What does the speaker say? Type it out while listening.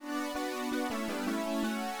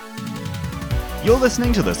You're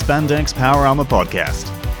listening to the Spandex Power Armor Podcast.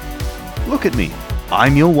 Look at me.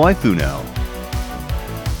 I'm your waifu now.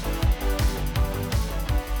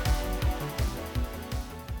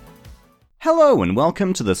 Hello and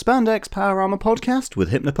welcome to the Spandex Power Armor Podcast with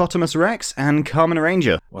Hypnopotamus Rex and Carmen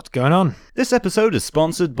Ranger. What's going on? This episode is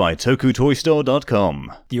sponsored by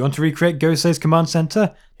TokuToyStore.com. Do you want to recreate Gosei's command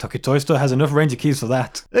center? Toku Toy Store has enough Ranger keys for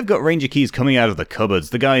that. They've got Ranger keys coming out of the cupboards.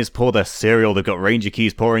 The guys pour their cereal, they've got Ranger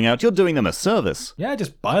keys pouring out. You're doing them a service. Yeah,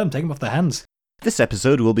 just buy them, take them off their hands. This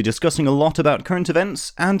episode we'll be discussing a lot about current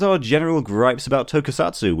events and our general gripes about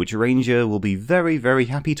tokusatsu, which Ranger will be very, very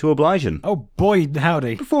happy to oblige in. Oh boy,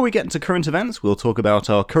 howdy. Before we get into current events, we'll talk about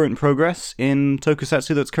our current progress in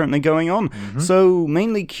tokusatsu that's currently going on. Mm-hmm. So,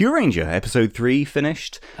 mainly Q Ranger, episode 3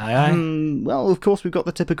 finished. Aye. Well, of course, we've got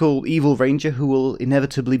the typical evil Ranger who will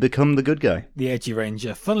inevitably become the good guy. The edgy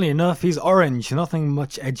Ranger. Funnily enough, he's orange. Nothing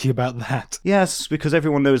much edgy about that. Yes, because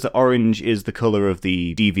everyone knows that orange is the colour of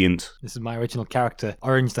the deviant. This is my original character,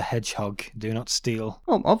 Orange the Hedgehog. Do not steal.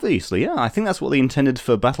 Well, obviously, yeah. I think that's what they intended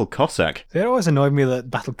for Battle Cossack. It always annoyed me that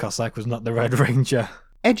Battle Cossack was not the Red Ranger.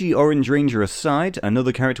 Edgy Orange Ranger aside,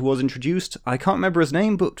 another character was introduced. I can't remember his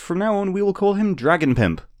name, but from now on we will call him Dragon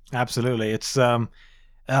Pimp. Absolutely. It's Long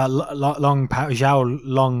Pao, Zhao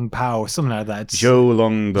Long Pao, something like that. It's Zhou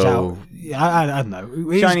Longbo. I don't know.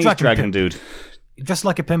 He's Chinese dragon dude. Just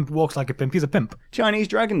like a pimp, walks like a pimp. He's a pimp. Chinese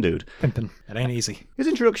dragon dude. Pimpin'. It ain't easy. His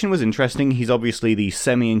introduction was interesting. He's obviously the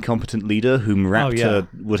semi-incompetent leader whom Raptor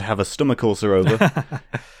would have a stomach ulcer over.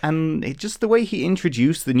 And just the way he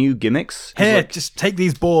introduced the new gimmicks. Here, just take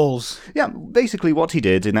these balls. Yeah, basically what he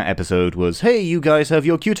did in that episode was, hey, you guys have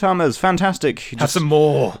your Q-Tamas, fantastic. Have some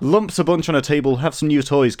more. Lumps a bunch on a table, have some new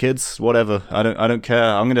toys, kids, whatever. I don't care.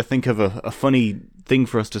 I'm going to think of a funny thing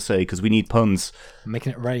for us to say, because we need puns.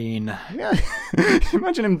 Making it rain. Yeah.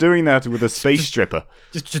 Imagine him doing that with a space stripper.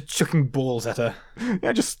 Just chucking balls at her.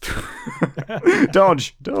 Yeah, just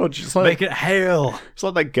dodge. It's like, make it hail. It's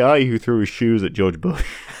like that guy who threw his shoes at George Bush.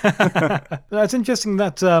 It's interesting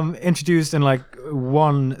that introduced in like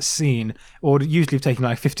one scene, or usually taking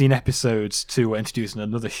like 15 episodes to introduce in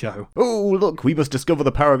another show. Oh, look, we must discover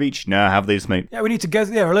the power of each. Nah, have these, mate. Yeah, we need to go.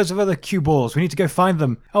 There are loads of other cue balls. We need to go find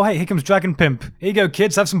them. Oh, hey, here comes Dragon Pimp. Here you go,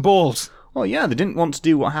 kids. Have some balls. Well, yeah, they didn't want to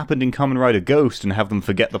do what happened in Kamen Rider Ghost and have them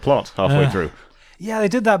forget the plot halfway through. Yeah, they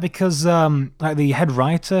did that because like the head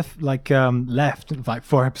writer left like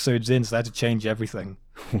 4 episodes in, so they had to change everything.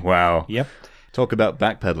 Wow. Yep. Talk about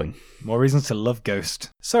backpedaling. More reasons to love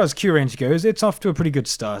Ghost. So as Q Range goes, it's off to a pretty good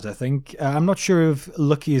start, I think. I'm not sure if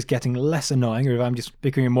Lucky is getting less annoying or if I'm just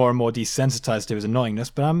becoming more and more desensitized to his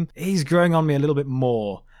annoyingness, but he's growing on me a little bit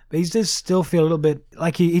more. But he does still feel a little bit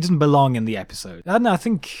like he doesn't belong in the episode. I don't know, I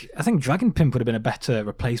think Dragon Pimp would have been a better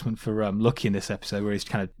replacement for Lucky in this episode, where he's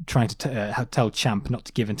kind of trying to tell Champ not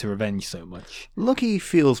to give in to revenge so much. Lucky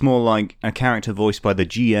feels more like a character voiced by the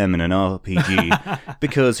GM in an RPG,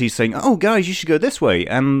 because he's saying, oh guys, you should go this way,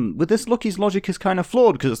 and with this Lucky's logic is kind of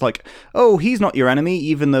flawed, because it's like, oh, he's not your enemy,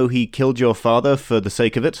 even though he killed your father for the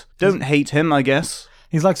sake of it. Don't hate him, I guess.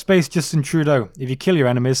 He's like Space Justin Trudeau. If you kill your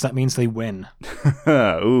enemies, that means they win.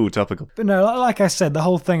 Ooh, topical. But no, like I said, the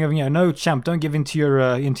whole thing of, no, Champ, don't give into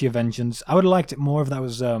your vengeance. I would have liked it more if that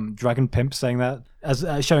was Dragon Pimp saying that, as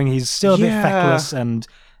showing he's still a bit feckless and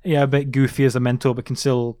a bit goofy as a mentor, but can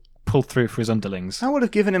still pull through for his underlings. I would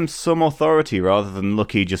have given him some authority rather than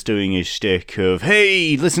Lucky just doing his shtick of,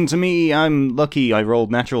 hey, listen to me, I'm Lucky, I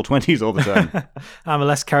rolled natural 20s all the time. I'm a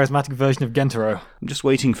less charismatic version of Gentaro. I'm just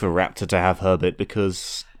waiting for Raptor to have her bit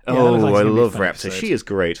because, I love Raptor. Episode. She is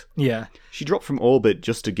great. Yeah. She dropped from orbit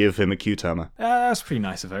just to give him a Q-Tama. That's pretty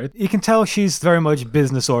nice of her. You can tell she's very much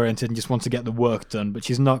business-oriented and just wants to get the work done, but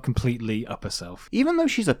she's not completely up herself. Even though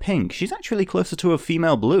she's a pink, she's actually closer to a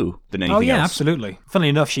female blue than anything else. Oh yeah, absolutely. Funnily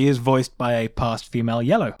enough, she is voiced by a past female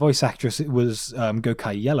Yellow. Voice actress was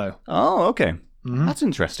Gokai Yellow. Oh, okay. Mm-hmm. That's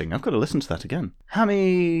interesting. I've got to listen to that again.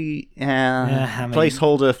 Hami,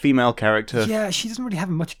 placeholder female character. Yeah, she doesn't really have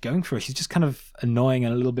much going for her. She's just kind of annoying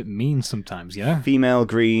and a little bit mean sometimes, Female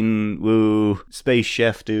green, woo, space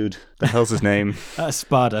chef dude. The hell's his name?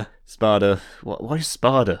 Spada. Spada. What is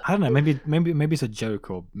Spada? I don't know. Maybe it's a joke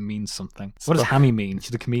or means something. What does Hami mean?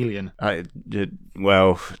 She's a chameleon.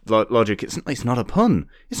 Logic. It's not a pun.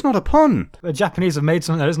 It's not a pun. The Japanese have made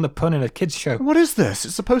something that isn't a pun in a kids' show. What is this?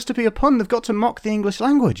 It's supposed to be a pun. They've got to mock the English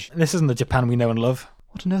language. This isn't the Japan we know and love.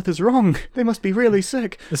 What on earth is wrong? They must be really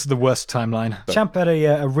sick. This is the worst timeline. Champ had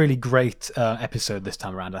a really great episode this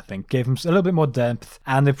time around, I think. Gave him a little bit more depth,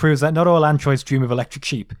 and it proves that not all androids dream of electric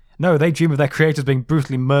sheep. No, they dream of their creators being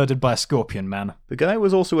brutally murdered by a scorpion, man. The guy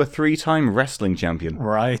was also a 3-time wrestling champion.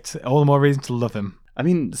 Right. All the more reason to love him. I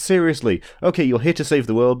mean, seriously. Okay, you're here to save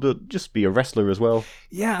the world, but just be a wrestler as well.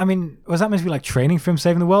 Yeah, I mean, was that meant to be like training for him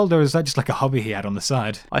saving the world, or is that just like a hobby he had on the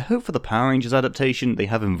side? I hope for the Power Rangers adaptation, they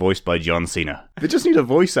have him voiced by John Cena. They just need a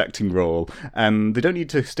voice acting role, and they don't need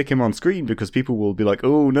to stick him on screen because people will be like,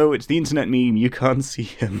 oh no, it's the internet meme, you can't see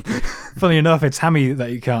him. Funny enough, it's Hammy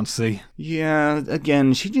that you can't see. Yeah,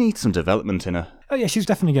 again, she needs some development in her. Oh yeah, she's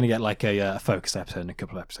definitely going to get like a focus episode in a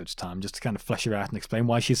couple of episodes' time, just to kind of flesh her out and explain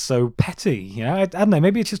why she's so petty. You know, I don't know,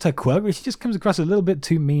 maybe it's just her quirk, but she just comes across a little bit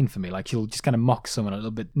too mean for me. Like she'll just kind of mock someone a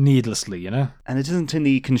little bit needlessly, you know? And it isn't in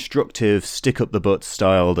the constructive, stick-up-the-butt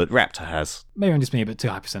style that Raptor has. Maybe I'm just being a bit too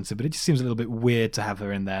hypersensitive, but it just seems a little bit weird to have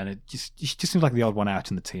her in there, and she just seems like the odd one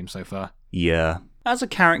out in the team so far. Yeah. As a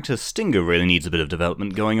character, Stinger really needs a bit of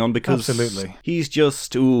development going on because Absolutely. He's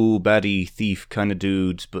just, baddie, thief kind of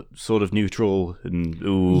dude, but sort of neutral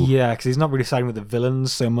and Yeah, because he's not really siding with the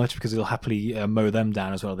villains so much because he'll happily mow them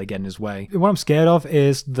down as well if they get in his way. What I'm scared of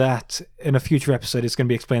is that in a future episode it's going to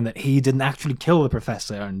be explained that he didn't actually kill the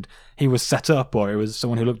professor and he was set up, or it was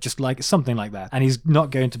someone who looked just like something like that. And he's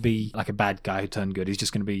not going to be like a bad guy who turned good. He's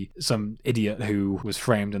just going to be some idiot who was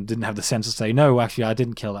framed and didn't have the sense to say, no, actually, I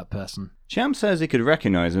didn't kill that person. Champ says he could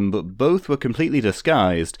recognize him, but both were completely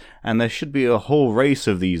disguised, and there should be a whole race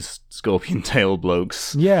of these scorpion tail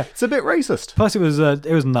blokes. Yeah. It's a bit racist. Plus, it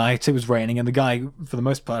was night, it was raining, and the guy, for the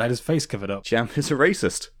most part, had his face covered up. Champ is a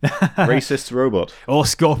racist. Racist robot. All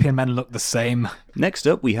scorpion men look the same. Next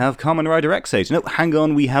up, we have Kamen Rider X8. No, hang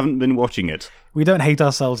on, we haven't been watching it. We don't hate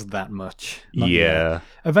ourselves that much. Yeah. Yet.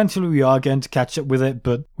 Eventually, we are going to catch up with it,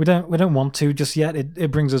 but we don't want to just yet.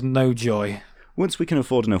 It brings us no joy. Once we can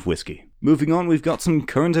afford enough whiskey. Moving on, we've got some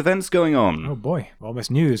current events going on. Oh boy,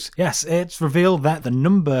 almost news. Yes, it's revealed that the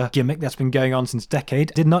number gimmick that's been going on since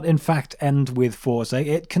decade did not in fact end with Forza,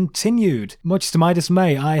 it continued. Much to my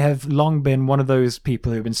dismay, I have long been one of those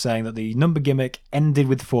people who've been saying that the number gimmick ended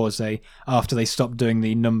with Forza after they stopped doing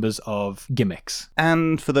the numbers of gimmicks.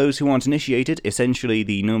 And for those who aren't initiated, essentially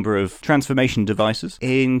the number of transformation devices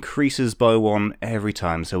increases by one every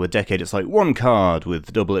time. So a decade it's like one card,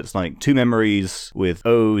 with double it's like two memories, with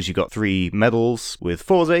O's you got 3 medals, with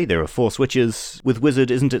Forza there are 4 switches, with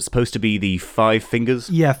Wizard isn't it supposed to be the 5 fingers?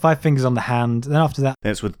 Yeah, 5 fingers on the hand, then after that...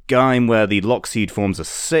 Then it's with Gaim where the lock seed forms a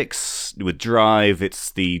 6, with Drive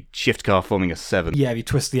it's the shift car forming a 7. Yeah, if you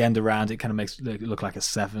twist the end around it kind of makes it look like a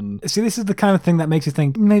 7. See, this is the kind of thing that makes you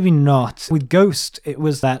think, maybe not. With Ghost, it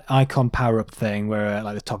was that icon power-up thing where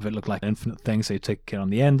like the top of it looked like an infinite thing, so you take it on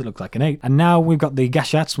the end, it looked like an 8. And now we've got the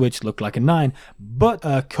Gashats, which look like a 9. But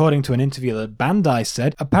according to an interview that Bandai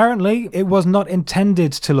said, apparently it was not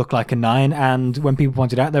intended to look like a 9, and when people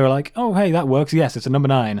pointed out, they were like, oh, hey, that works, yes, it's a number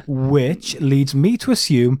 9. Which leads me to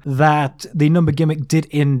assume that the number gimmick did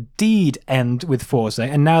indeed end with Forza,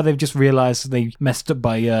 and now they've just realized they messed up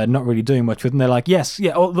by not really doing much with it, and they're like, yes,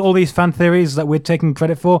 yeah, all these fan theories that we're taking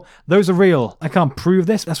credit for, those are real. I can't prove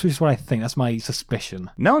this, that's just what I think, that's my suspicion.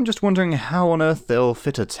 Now I'm just wondering how on earth they'll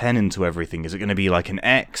fit a 10 into everything. Is it going to be like an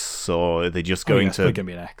X, or are they just going to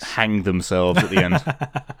be an X. hang themselves at the end?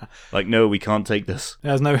 Like, no, we can't take this.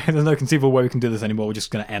 There's no conceivable way we can do this anymore. We're just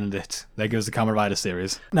going to end it. There goes the Kamen Rider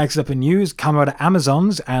series. Next up in news, Kamen Rider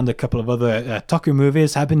Amazons and a couple of other Toku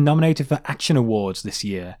movies have been nominated for Action Awards this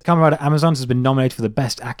year. Kamen Rider Amazons has been nominated for the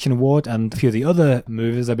Best Action Award, and a few of the other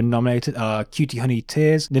movies that have been nominated are Cutie Honey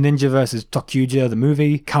Tears, Ninja vs. Tokyuja the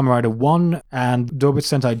movie, Kamen Rider 1, and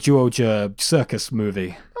Dobutsu Sentai Juoja Circus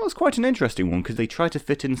movie. That was quite an interesting one because they tried to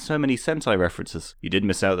fit in so many Sentai references. You did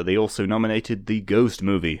miss out that they also nominated the Ghost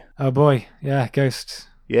movie. Oh boy, yeah, Ghost.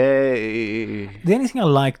 Yay! The only thing I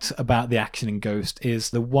liked about the action in Ghost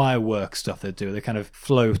is the wire work stuff they do. They kind of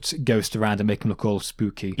float Ghost around and make him look all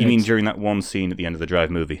spooky. You mean during that one scene at the end of the Drive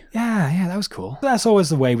movie? Yeah, that was cool. That's always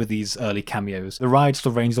the way with these early cameos. The ride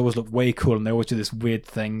still ranges always look way cool, and they always do this weird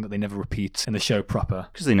thing that they never repeat in the show proper.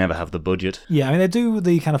 Because they never have the budget. Yeah, I mean, they do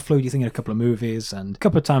the kind of floaty thing in a couple of movies and a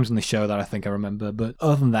couple of times in the show that I think I remember, but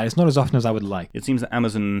other than that, it's not as often as I would like. It seems that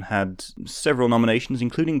Amazon had several nominations,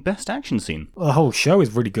 including Best Action Scene. Well, the whole show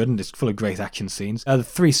is really good and it's full of great action scenes. The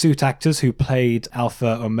 3 suit actors who played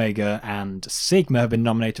Alpha, Omega, and Sigma have been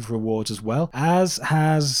nominated for awards as well, as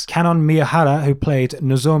has Kanon Miyahara, who played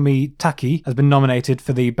Nozomi Taki, has been nominated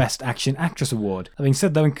for the Best Action Actress Award. Having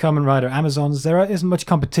said that, in Kamen Rider Amazons, there isn't much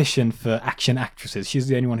competition for action actresses. She's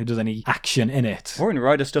the only one who does any action in it. Or in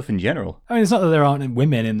Rider stuff in general. I mean, it's not that there aren't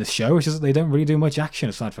women in the show, it's just that they don't really do much action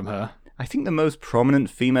aside from her. I think the most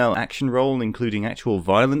prominent female action role, including actual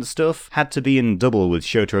violent stuff, had to be in Double with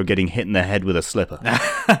Shotaro getting hit in the head with a slipper.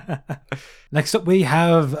 Next up, we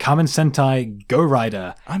have Kamen Sentai Go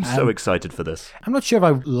Rider. I'm so excited for this. I'm not sure if I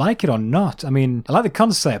like it or not. I mean, I like the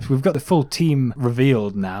concept. We've got the full team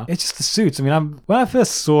revealed now. It's just the suits. I mean, when I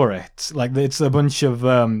first saw it, like it's a bunch of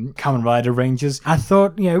Kamen Rider Rangers, I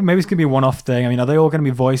thought, maybe it's going to be a one-off thing. I mean, are they all going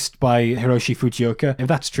to be voiced by Hiroshi Fujioka? If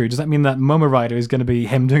that's true, does that mean that Momo Rider is going to be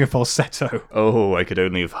him doing a falsetto? Oh, I could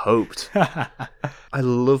only have hoped. I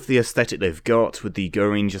love the aesthetic they've got with the Go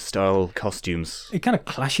Ranger style costumes. It kind of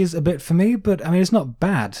clashes a bit for me, but I mean, it's not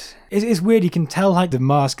bad. It's weird, you can tell like the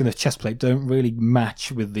mask and the chest plate don't really match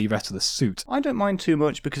with the rest of the suit. I don't mind too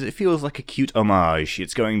much because it feels like a cute homage.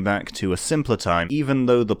 It's going back to a simpler time, even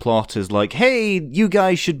though the plot is like, hey, you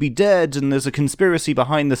guys should be dead and there's a conspiracy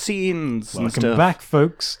behind the scenes and stuff. Welcome back,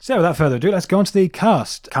 folks. So without further ado, let's go on to the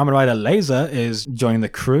cast. Kamen Rider Laser is joining the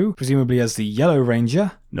crew, presumably as the Yellow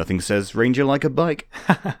Ranger. Nothing says Ranger like a bike.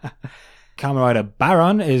 Kamen Rider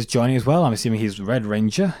Baron is joining as well. I'm assuming he's Red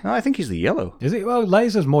Ranger. I think he's the yellow. Is he? Well,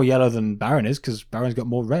 Laser's more yellow than Baron is, because Baron's got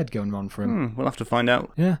more red going on for him. We'll have to find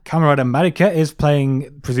out. Yeah. Kamen Rider Marika is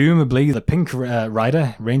playing, presumably, the Pink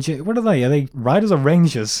Rider Ranger. What are they? Are they riders or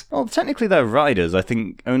rangers? Well, technically they're riders. I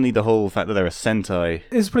think only the whole fact that they're a Sentai.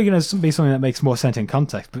 It's probably going to be something that makes more sense in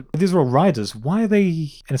context, but if these are all riders, why are they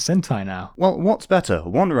in a Sentai now? Well, what's better,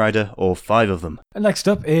 one rider or 5 of them? And next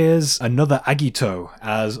up is another Agito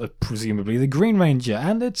as presumably the Green Ranger,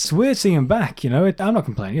 and it's weird seeing him back, I'm not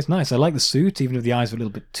complaining, it's nice. I like the suit, even if the eyes are a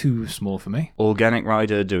little bit too small for me. Organic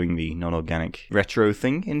Rider doing the non-organic retro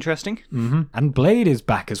thing, interesting. Mm-hmm. And Blade is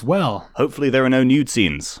back as well. Hopefully there are no nude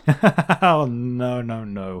scenes. Oh, no,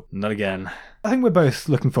 not again. I think we're both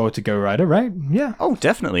looking forward to Go Rider, right? Yeah. Oh,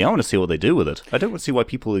 definitely. I want to see what they do with it. I don't want to see why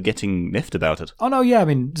people are getting miffed about it. Oh, no, yeah. I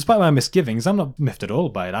mean, despite my misgivings, I'm not miffed at all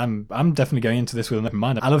by it. I'm definitely going into this with an open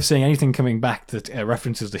mind. I love seeing anything coming back that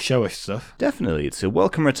references the showish stuff. Definitely. It's a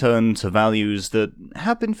welcome return to values that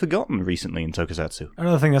have been forgotten recently in Tokusatsu.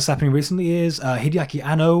 Another thing that's happening recently is Hideaki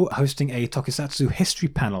Anno hosting a Tokusatsu history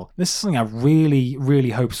panel. This is something I really,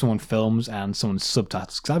 really hope someone films and someone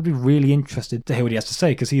subtitles, because I'd be really interested to hear what he has to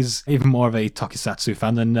say, because he's even more of a Tokusatsu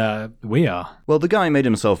fan than we are. Well, the guy made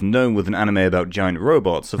himself known with an anime about giant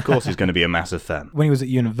robots. Of course he's going to be a massive fan. When he was at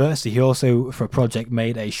university, he also, for a project,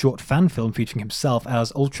 made a short fan film featuring himself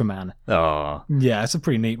as Ultraman. Aww. Yeah, it's a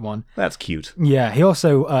pretty neat one. That's cute. Yeah, he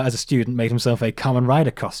also, as a student, made himself a Kamen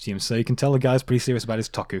Rider costume, so you can tell the guy's pretty serious about his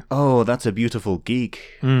toku. Oh, that's a beautiful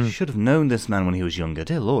geek. Should have known this man when he was younger,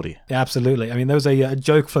 dear lordy. Yeah, absolutely. I mean, there was a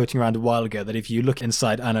joke floating around a while ago that if you look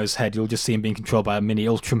inside Anno's head, you'll just see him being controlled by a mini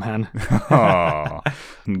Ultraman. Aww.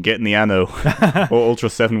 Getting the Anno. Or Ultra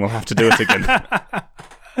 7 will have to do it again.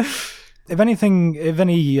 If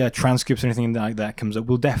any transcripts or anything like that comes up,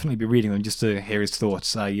 we'll definitely be reading them just to hear his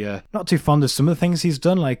thoughts. Not too fond of some of the things he's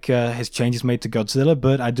done, like his changes made to Godzilla,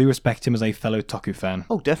 but I do respect him as a fellow Toku fan.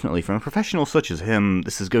 Oh, definitely. From a professional such as him,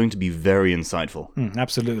 this is going to be very insightful.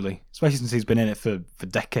 Absolutely. Especially since he's been in it for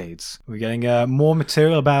decades. We're getting more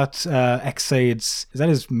material about Xade's... Is that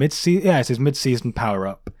his mid-season? Yeah, it's his mid-season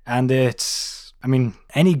power-up. And it's... I mean,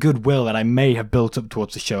 any goodwill that I may have built up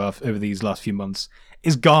towards the show over these last few months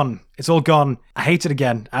is gone. It's all gone. I hate it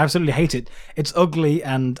again. I absolutely hate it. It's ugly,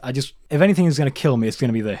 and if anything is going to kill me, it's going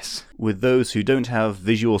to be this. With those who don't have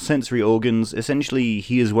visual sensory organs, essentially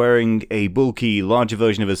he is wearing a bulky, larger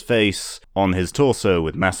version of his face on his torso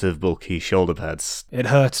with massive, bulky shoulder pads. It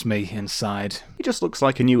hurts me inside. He just looks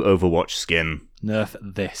like a new Overwatch skin. Nerf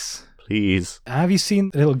this. Please. Have you seen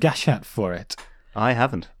the little gashat for it? I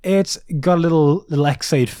haven't. It's got a little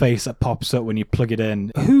Xade face that pops up when you plug it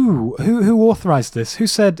in. Who authorized this?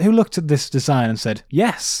 Who looked at this design and said,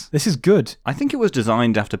 yes, this is good? I think it was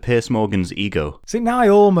designed after Piers Morgan's ego. See, now I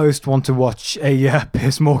almost want to watch a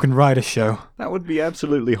Piers Morgan Rider show. That would be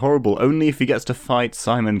absolutely horrible, only if he gets to fight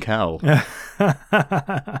Simon Cowell.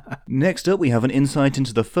 Next up, we have an insight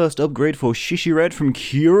into the first upgrade for Shishired from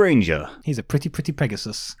Kyuranger. He's a pretty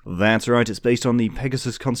Pegasus. That's right, it's based on the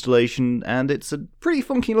Pegasus constellation, and it's a pretty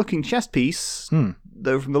funky looking chest piece.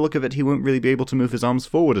 Though from the look of it, he won't really be able to move his arms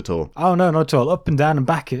forward at all. Oh, no, not at all. Up and down and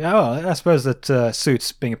back. Oh, I suppose that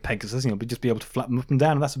suits being a Pegasus, you'll just be able to flap them up and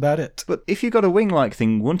down, and that's about it. But if you've got a wing-like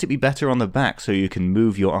thing, wouldn't it be better on the back so you can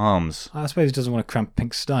move your arms? I suppose he doesn't want to cramp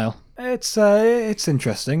Pink's style. It's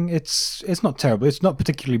interesting. It's not terrible. It's not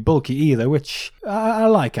particularly bulky either, which I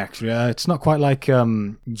like, actually. It's not quite like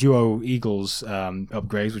Duo Eagle's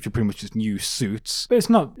upgrades, which are pretty much just new suits. But it's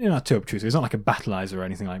not too obtrusive. It's not like a battleizer or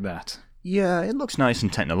anything like that. Yeah, it looks nice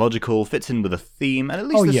and technological, fits in with a theme, and at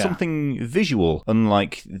least there's something visual,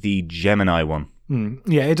 unlike the Gemini one.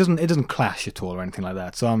 Yeah, it doesn't clash at all or anything like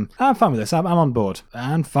that. So I'm fine with this. I'm on board.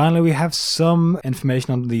 And finally, we have some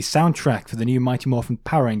information on the soundtrack for the new Mighty Morphin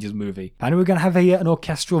Power Rangers movie. And we're going to have an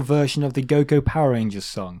orchestral version of the Go-Go Power Rangers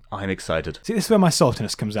song. I'm excited. See, this is where my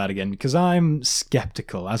saltiness comes out again, because I'm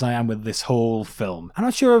skeptical, as I am with this whole film. I'm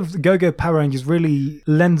not sure if the Go-Go Power Rangers really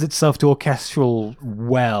lends itself to orchestral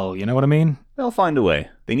well, you know what I mean? They'll find a way.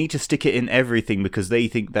 They need to stick it in everything because they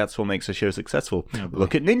think that's what makes a show successful. Oh,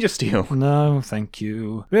 look at Ninja Steel. No, thank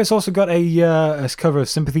you. But it's also got a cover of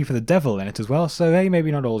Sympathy for the Devil in it as well, so hey,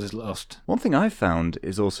 maybe not all is lost. One thing I've found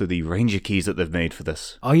is also the Ranger keys that they've made for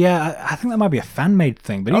this. Oh yeah, I think that might be a fan-made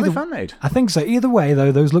thing. But Are they fan-made? I think so. Either way,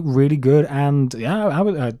 though, those look really good, and yeah, I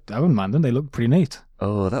wouldn't mind them. They look pretty neat.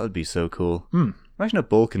 Oh, that would be so cool. Imagine a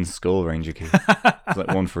Bulk and Skull Ranger key. It's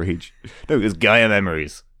like one for each. No, it's Gaia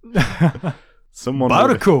Memories.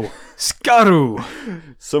 Baruko! Skaru!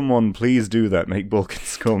 Someone please do that. Make Bulk and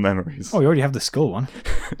Skull Memories. Oh, you already have the skull one.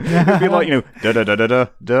 It'd be like, da-da-da-da-da,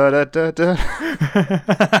 da-da-da-da.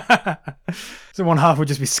 So one half would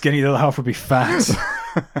just be skinny, the other half would be fat.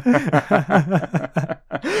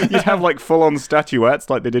 You'd have like full-on statuettes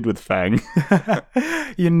like they did with Fang.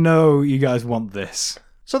 You know you guys want this.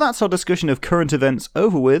 So that's our discussion of current events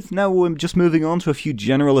over with. Now we're just moving on to a few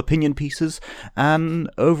general opinion pieces and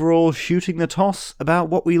overall shooting the toss about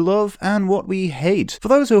what we love and what we hate. For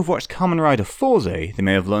those who have watched Kamen Rider Forze, they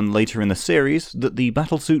may have learned later in the series that the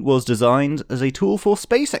battlesuit was designed as a tool for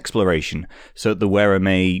space exploration, so that the wearer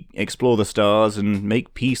may explore the stars and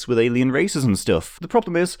make peace with alien races and stuff. The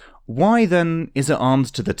problem is, why then is it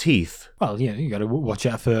armed to the teeth? Well, yeah, you gotta watch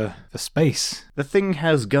out for space. The thing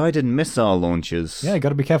has guided missile launchers. Yeah, you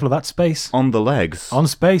gotta be careful of that space. On the legs. On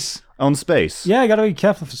space. On space. Yeah, you gotta be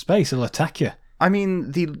careful for space, it'll attack you. I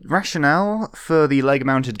mean, the rationale for the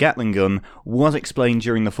leg-mounted Gatling gun was explained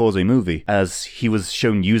during the Forze movie, as he was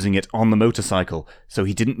shown using it on the motorcycle, so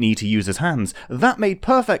he didn't need to use his hands. That made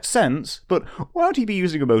perfect sense, but why would he be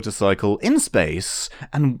using a motorcycle in space?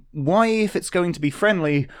 And why, if it's going to be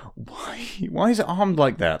friendly, why is it armed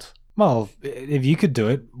like that? Well, if you could do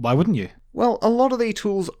it, why wouldn't you? Well, a lot of the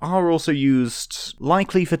tools are also used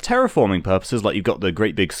likely for terraforming purposes, like you've got the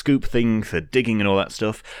great big scoop thing for digging and all that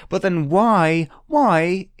stuff. But then why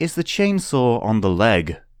is the chainsaw on the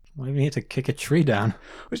leg? Why do we need to kick a tree down?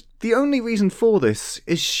 The only reason for this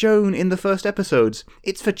is shown in the first episodes.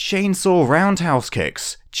 It's for chainsaw roundhouse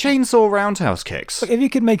kicks. Chainsaw roundhouse kicks. Look, if you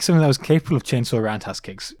could make something that was capable of chainsaw roundhouse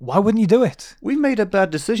kicks, why wouldn't you do it? We made a bad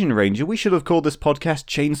decision, Ranger. We should have called this podcast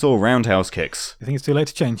Chainsaw Roundhouse Kicks. You think it's too late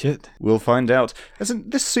to change it? We'll find out. As in,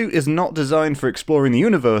 this suit is not designed for exploring the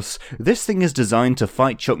universe. This thing is designed to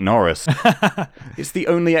fight Chuck Norris. It's the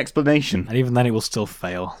only explanation. And even then it will still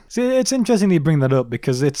fail. See, it's interesting that you bring that up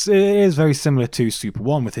because it is very similar to Super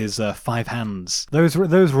 1 with his 5 hands. Those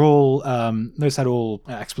were all, those had all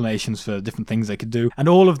explanations for different things they could do. And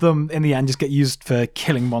all of them in the end just get used for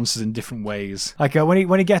killing monsters in different ways. Like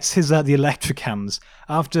when he gets his the electric hands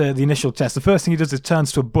after the initial test, the first thing he does is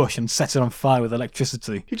turns to a bush and sets it on fire with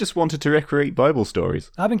electricity. He just wanted to recreate Bible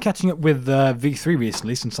stories. I've been catching up with V3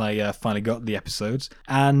 recently since I finally got the episodes,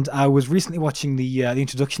 and I was recently watching the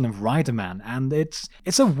introduction of Rider Man, and it's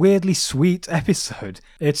a weirdly sweet episode.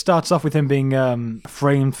 It starts off with him being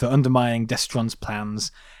framed for undermining Destron's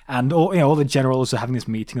plans. And all the generals are having this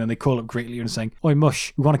meeting, and they call up Great Leader and saying, "Oi,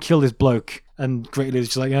 Mush, we want to kill this bloke." And Great Leader's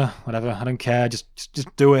just like, "Yeah, whatever, I don't care, just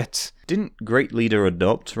do it." Didn't Great Leader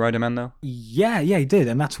adopt Rider Man though? Yeah, he did,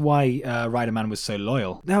 and that's why Rider Man was so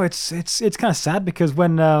loyal. No, it's kind of sad because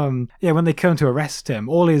when they come to arrest him,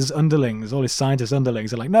 all his underlings, all his scientist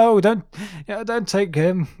underlings, are like, "No, don't take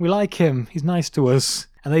him. We like him. He's nice to us."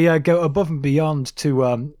 And they go above and beyond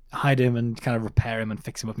to hide him and kind of repair him and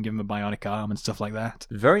fix him up and give him a bionic arm and stuff like that.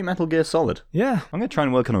 Very Metal Gear Solid. Yeah. I'm going to try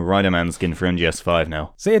and work on a Rider Man skin for MGS5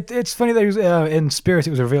 now. See, it's funny that he was, in Spirit it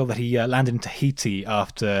was revealed that he landed in Tahiti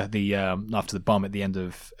after the bomb at the end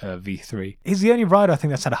of V3. He's the only rider I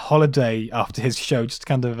think that's had a holiday after his show, just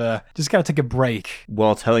kind of take a break.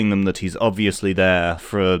 While telling them that he's obviously there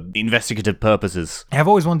for investigative purposes. I've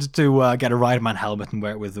always wanted to get a Rider Man helmet and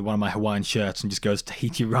wear it with one of my Hawaiian shirts and just go as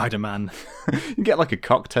Tahiti Rider Man. You get like a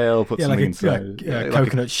cocktail. Put something inside. A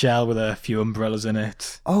coconut shell with a few umbrellas in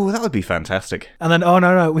it. Oh, that would be fantastic. And then,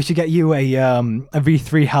 no, we should get you a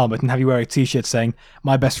V3 helmet and have you wear a t-shirt saying,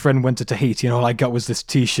 "My best friend went to Tahiti and all I got was this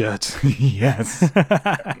t-shirt." Yes.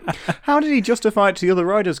 How did he justify it to the other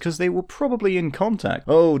riders? Because they were probably in contact.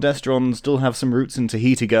 Oh, Destron still have some roots in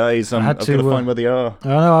Tahiti, guys. I've got to find where they are. Oh,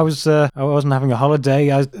 no, I wasn't having a holiday.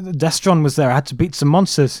 Destron was there. I had to beat some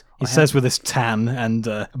monsters. He says with this tan and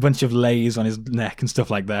a bunch of lays on his neck and stuff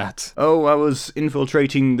like that. Oh, I was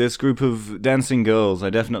infiltrating this group of dancing girls. I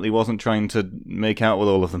definitely wasn't trying to make out with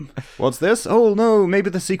all of them. What's this? Oh no, maybe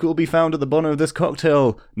the secret will be found at the bottom of this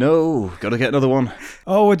cocktail. No, gotta get another one.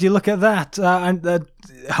 Oh, would you look at that?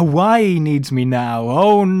 Hawaii needs me now.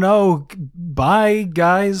 Oh no. Bye,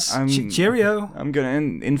 guys. Cheerio. I'm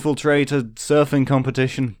gonna infiltrate a surfing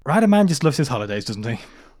competition. Rider Man just loves his holidays, doesn't he?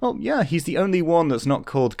 Well, yeah, he's the only one that's not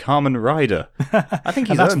called Carmen Rider. I think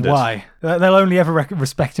he's earned it. That's why. They'll only ever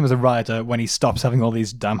respect him as a rider when he stops having all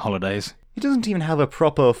these damn holidays. He doesn't even have a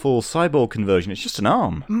proper full cyborg conversion, it's just an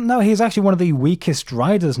arm. No, he's actually one of the weakest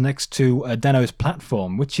riders next to Deno's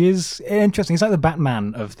platform, which is interesting. He's like the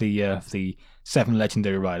Batman of the 7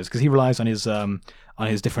 legendary riders, because he relies on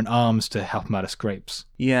his different arms to help him out of scrapes.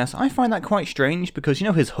 Yes, I find that quite strange, because you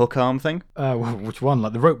know his hook arm thing? Which one?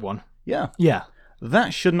 Like the rope one? Yeah. Yeah.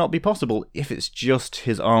 That should not be possible if it's just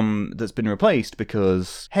his arm that's been replaced,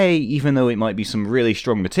 because, hey, even though it might be some really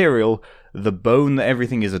strong material, the bone that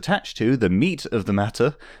everything is attached to, the meat of the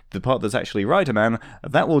matter, the part that's actually Rider Man,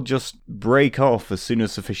 that will just break off as soon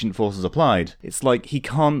as sufficient force is applied. It's like he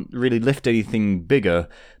can't really lift anything bigger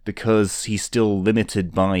because he's still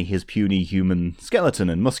limited by his puny human skeleton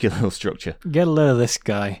and muscular structure. Get a load of this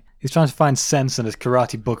guy. He's trying to find sense in his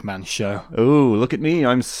Karate Bookman show. Oh, look at me,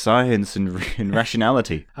 I'm science and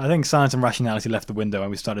rationality. I think science and rationality left the window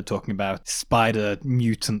when we started talking about spider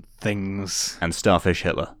mutant things. And Starfish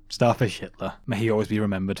Hitler. Starfish Hitler. May he always be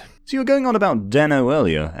remembered. So you were going on about Deno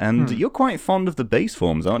earlier, and you're quite fond of the base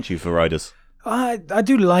forms, aren't you, for riders? I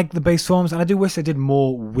do like the base forms, and I do wish they did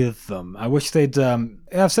more with them. I wish they'd...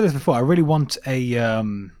 I've said this before, I really want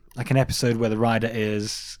an episode where the rider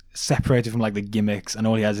is separated from like the gimmicks and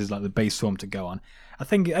all he has is like the base form to go on. I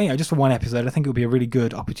think, just for one episode, I think it would be a really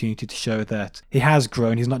good opportunity to show that he has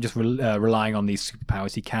grown. He's not just relying on these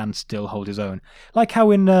superpowers. He can still hold his own. Like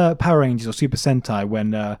how in Power Rangers or Super Sentai,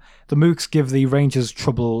 when the Mooks give the Rangers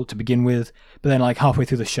trouble to begin with, but then like halfway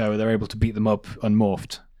through the show, they're able to beat them up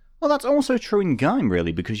unmorphed. Well, that's also true in Gaim,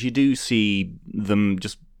 really, because you do see them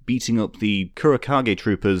just beating up the Kurakage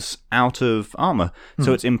troopers out of armor.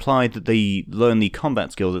 So it's implied that they learn the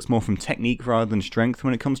combat skills. It's more from technique rather than strength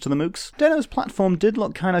when it comes to the Mooks. Deno's platform did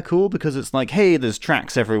look kind of cool because it's like, hey, there's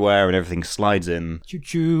tracks everywhere and everything slides in.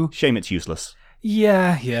 Choo-choo. Shame it's useless.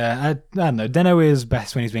 Yeah. I don't know. Deno is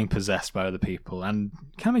best when he's being possessed by other people, and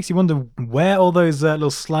kind of makes you wonder where all those little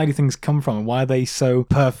slidey things come from and why are they so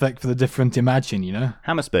perfect for the different Imagine, you know?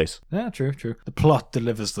 Hammer space. Yeah, true. The plot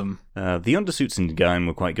delivers them. The undersuits in Gaim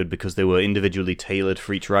were quite good because they were individually tailored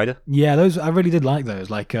for each rider. Yeah, those I really did like those.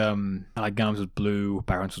 Like Gaim's was blue,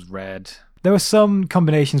 Baron's was red. There were some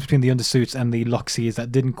combinations between the undersuits and the Loxies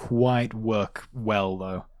that didn't quite work well,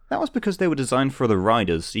 though. That was because they were designed for other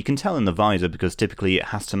riders. You can tell in the visor because typically it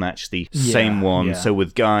has to match the same one. Yeah. So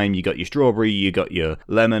with Gaim, you got your strawberry, you got your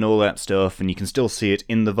lemon, all that stuff, and you can still see it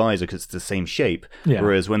in the visor because it's the same shape. Yeah.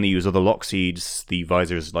 Whereas when they use other Loxies, the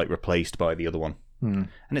visor is like replaced by the other one. And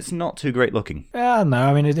it's not too great looking. Yeah, no,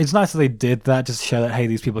 I mean, it's nice that they did that just to show that, hey,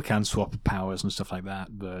 these people can swap powers and stuff like that.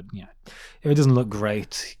 But, if it doesn't look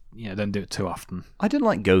great, don't do it too often. I did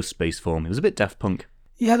like Ghost's base form. It was a bit Daft Punk.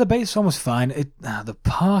 Yeah, the base form was fine. The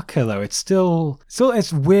Parker, though,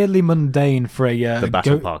 it's weirdly mundane for a... The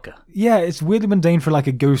Battle Parker. Yeah, it's weirdly mundane for like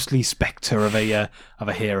a ghostly spectre of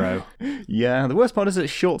a hero. Yeah, the worst part is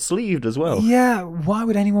it's short-sleeved as well. Yeah, why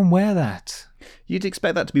would anyone wear that? You'd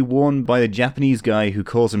expect that to be worn by a Japanese guy who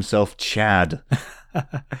calls himself Chad.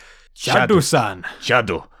 Chadu-san.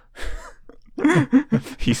 Chado.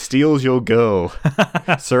 He steals your girl.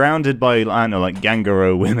 Surrounded by, I don't know, like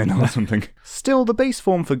Gangaro women or something. Still, the base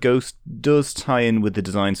form for Ghost does tie in with the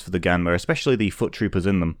designs for the Ganma, especially the foot troopers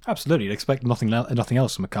in them. Absolutely, you'd expect nothing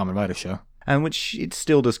else from a Kamen Rider show. And which it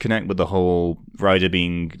still does connect with the whole rider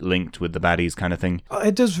being linked with the baddies kind of thing.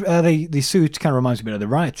 It does. The suit kind of reminds me a bit of the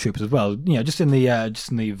riot troopers as well. Just in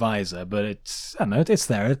the visor, but it's it's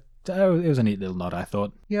there. It was a neat little nod, I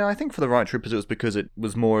thought. Yeah, I think for the riot troopers it was because it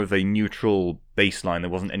was more of a neutral baseline. There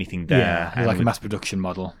wasn't anything there. Yeah, it was like a mass production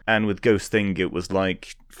model. And with Ghost Thing, it was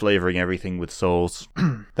like flavouring everything with souls.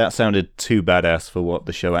 That sounded too badass for what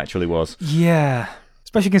the show actually was. Yeah.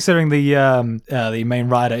 Especially considering the main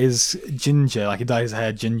rider is Ginger, like he dyes his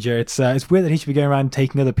hair ginger. It's weird that he should be going around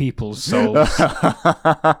taking other people's souls.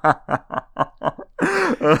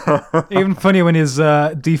 Even funnier when his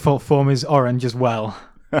default form is orange as well.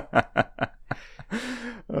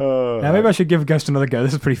 Now maybe I should give Ghost another go.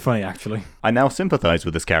 This is pretty funny, actually. I now sympathise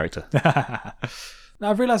with this character. Now,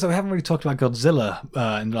 I've realised that we haven't really talked about Godzilla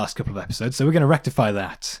in the last couple of episode, so we're going to rectify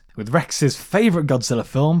that with Rex's favourite Godzilla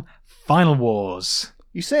film, Final Wars.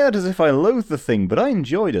 You say that as if I loathe the thing, but I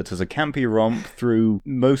enjoyed it as a campy romp through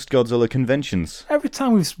most Godzilla conventions. Every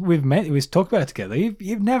time we've talked about it together,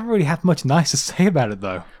 you've never really had much nice to say about it,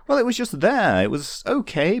 though. Well, it was just there. It was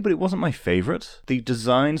okay, but it wasn't my favourite. The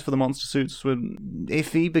designs for the monster suits were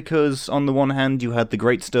iffy because, on the one hand, you had the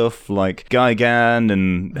great stuff like Gigan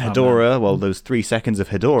and Hedorah, those 3 seconds of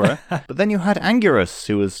Hedorah, but then you had Anguirus,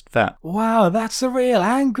 who was fat. Wow, that's a real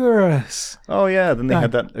Anguirus. Oh yeah, then they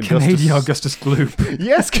had that Canadian Augustus Gloop.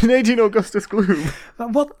 Yes, Canadian Augustus Gloop.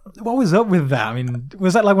 What was up with that? I mean,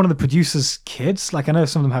 was that like one of the producers' kids? Like, I know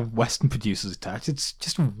some of them have Western producers attached. It's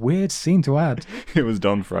just a weird scene to add. It was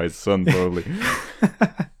Don Fry's son, probably.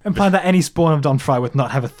 Implying that any spawn of Don Fry would not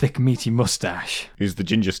have a thick, meaty mustache. He's the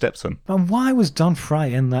ginger stepson. And why was Don Fry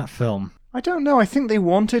in that film? I don't know. I think they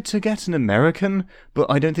wanted to get an American, but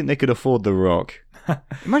I don't think they could afford The Rock.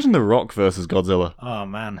 Imagine The Rock versus Godzilla. Oh,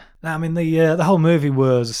 man. I mean, the whole movie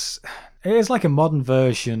was... It's like a modern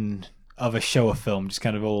version of a Showa film, just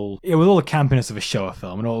kind of with all the campiness of a Showa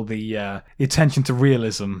film and all the attention to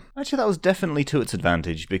realism. Actually, that was definitely to its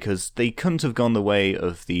advantage, because they couldn't have gone the way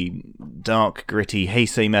of the dark, gritty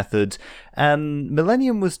Heisei method, and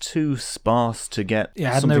Millennium was too sparse to get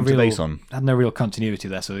something to base on. Had no real continuity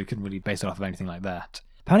there, so they couldn't really base it off of anything like that.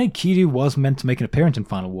 Apparently Kiryu was meant to make an appearance in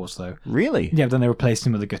Final Wars, though. Really? Yeah, but then they replaced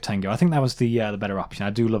him with the Gotengo. I think that was the better option.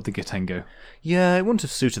 I do love the Gotengo. Yeah, it wouldn't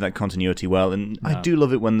have suited that continuity well, and no. I do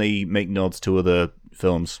love it when they make nods to other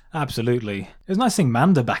films. Absolutely. It was nice seeing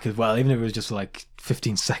Manda back as well, even if it was just for like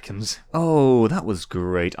 15 seconds. Oh, that was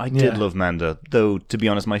great. I did love Manda, though, to be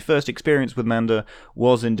honest, my first experience with Manda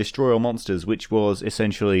was in Destroy All Monsters, which was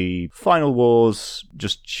essentially Final Wars,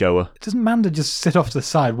 just Showa. Doesn't Manda just sit off to the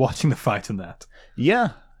side watching the fight in that?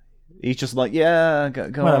 Yeah. He's just like,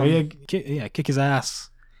 go on. Kick his ass,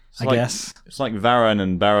 I guess. It's like Varan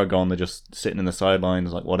and Baragon, they're just sitting in the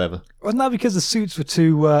sidelines, like, whatever. Wasn't that because the suits were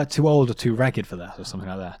too old or too ragged for that, or something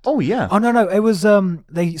like that? Oh, yeah. Oh, no, it was,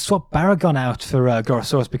 they swapped Baragon out for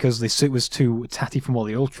Gorosaurus because the suit was too tatty from all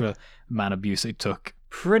the Ultra Man abuse it took.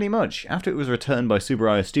 Pretty much. After it was returned by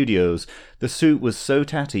Subaraya Studios, the suit was so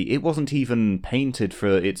tatty, it wasn't even painted for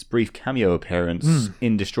its brief cameo appearance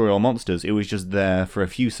in Destroy All Monsters. It was just there for a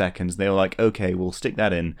few seconds. They were like, okay, we'll stick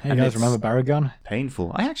that in. Hey, you guys remember Baragon?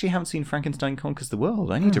 Painful. I actually haven't seen Frankenstein Conquers the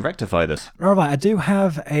World. I need to rectify this. All right, I do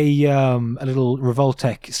have a little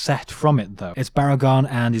Revoltech set from it, though. It's Baragon,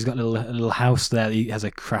 and he's got a little house there. He has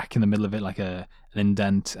a crack in the middle of it, like an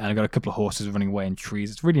indent, and I've got a couple of horses running away in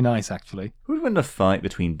trees. It's really nice, actually. Who'd win a fight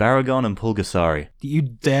between Baragon and Pulgasari? You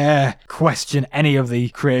dare question any of the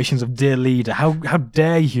creations of Dear Leader. How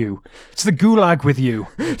dare you? It's the Gulag with you.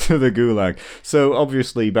 To the Gulag. So,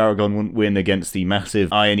 obviously, Baragon wouldn't win against the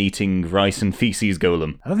massive iron-eating rice and feces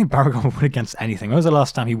golem. I don't think Baragon would win against anything. When was the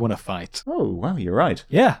last time he won a fight? Oh, wow, you're right.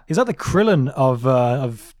 Yeah, he's like the Krillin of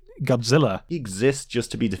Godzilla. He exists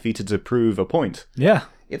just to be defeated to prove a point. Yeah.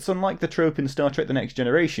 It's unlike the trope in Star Trek The Next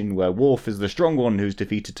Generation, where Worf is the strong one who's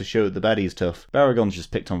defeated to show that the baddie's tough. Baragon's just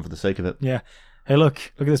picked on for the sake of it. Yeah. Hey,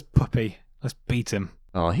 look at this puppy. Let's beat him.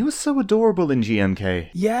 Oh, he was so adorable in GMK.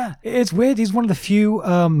 Yeah, it's weird. He's one of the few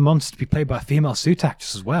monsters to be played by a female suit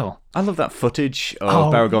actress as well. I love that footage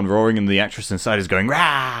of Baragon roaring and the actress inside is going,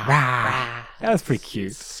 rah, rah. Yeah, that's pretty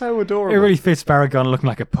cute. So adorable. It really fits Baragon looking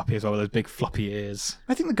like a puppy as well, with those big floppy ears.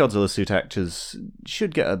 I think the Godzilla suit actors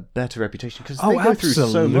should get a better reputation because they go through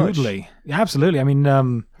so much. Yeah, absolutely. I mean,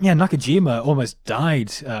 Nakajima almost died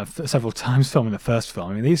several times filming the first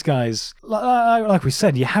film. I mean, these guys, like we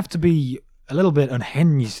said, you have to be a little bit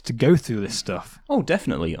unhinged to go through this stuff. Oh,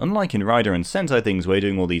 definitely. Unlike in Rider and Sentai things where you're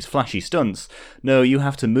doing all these flashy stunts, no, you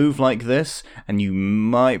have to move like this, and you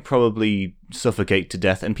might probably suffocate to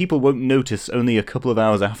death, and people won't notice only a couple of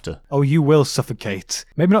hours after. Oh, you will suffocate.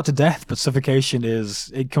 Maybe not to death, but suffocation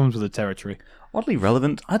it comes with the territory. Oddly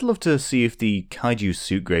relevant, I'd love to see if the kaiju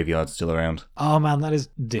suit graveyard's still around. Oh man, that is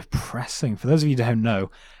depressing. For those of you who don't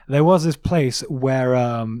know, there was this place where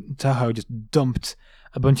Toho just dumped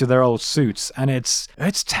a bunch of their old suits, and it's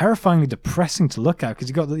terrifyingly depressing to look at because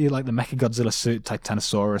you got the Mechagodzilla suit,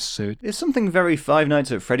 Titanosaurus suit. There's something very Five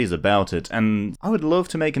Nights at Freddy's about it, and I would love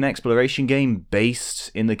to make an exploration game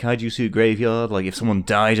based in the kaiju suit graveyard. Like if someone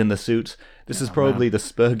died in the suit, this is probably the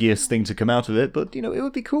spurgiest thing to come out of it, but it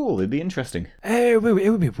would be cool. It'd be interesting. It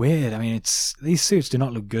would be weird. I mean, these suits do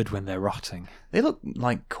not look good when they're rotting. They look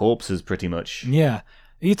like corpses, pretty much. Yeah.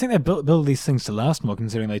 You'd think they'd build these things to last more,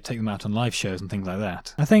 considering they take them out on live shows and things like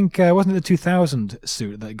that. I think, wasn't it the 2000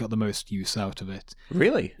 suit that got the most use out of it?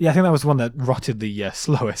 Really? Yeah, I think that was the one that rotted the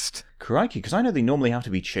slowest. Crikey, because I know they normally have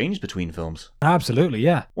to be changed between films. Absolutely,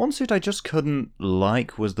 yeah. One suit I just couldn't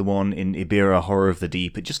like was the one in Ibira Horror of the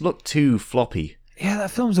Deep. It just looked too floppy. Yeah,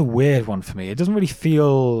 that film's a weird one for me. It doesn't really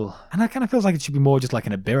feel... And it kind of feels like it should be more just like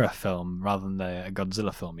an Ebirah film rather than a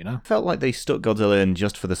Godzilla film, you know? Felt like they stuck Godzilla in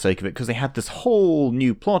just for the sake of it, because they had this whole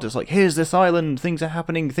new plot. It's like, here's this island, things are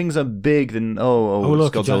happening, things are big, then it's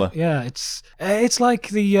look, Godzilla. Yeah, it's like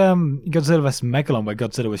the Godzilla vs. Megalon, where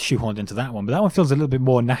Godzilla was shoehorned into that one, but that one feels a little bit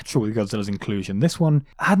more natural with Godzilla's inclusion. This one,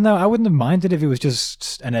 I don't know, I wouldn't have minded if it was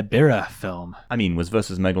just an Ebirah film. I mean, was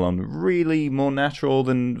versus Megalon really more natural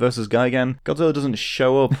than versus Gigan? Godzilla doesn't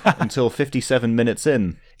show up until 57 minutes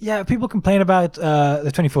in. Yeah, people complain about the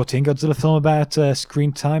 2014 Godzilla film about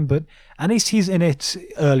screen time, but at least he's in it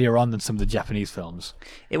earlier on than some of the Japanese films.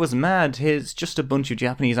 It was mad. Here's just a bunch of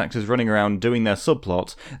Japanese actors running around doing their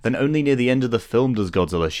subplot, then only near the end of the film does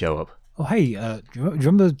Godzilla show up. Oh, hey, do you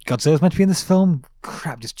remember Godzilla's meant to be in this film?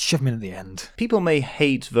 Crap, just shove him in at the end. People may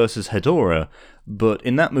hate versus Hedorah, but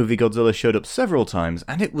in that movie Godzilla showed up several times,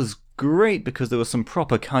 and it was great because there was some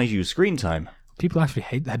proper kaiju screen time. People actually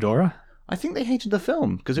hate Hedorah? I think they hated the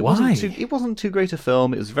film because it Why? wasn't too great a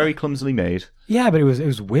film. It was very clumsily made. Yeah, but it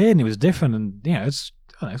was weird and it was different, and it's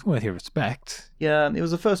worth your respect. Yeah, it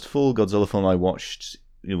was the first full Godzilla film I watched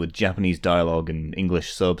with Japanese dialogue and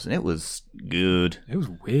English subs, and it was good. It was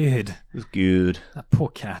weird. It was good. That poor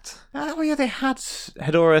cat. Oh yeah, they had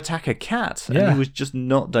Hedorah attack a cat, and Yeah. he was just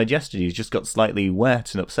not digested. He just got slightly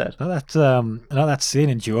wet and upset. Like that scene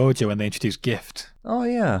in Georgia when they introduced Gift. Oh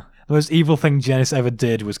yeah. The most evil thing Genis ever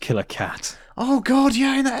did was kill a cat. Oh god,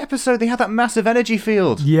 yeah, in that episode they had that massive energy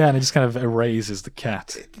field. Yeah, and it just kind of erases the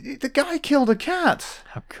cat. The guy killed a cat.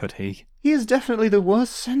 How could he? He is definitely the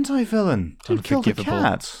worst Sentai villain. Who killed a Unforgivable.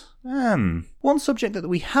 cat? One subject that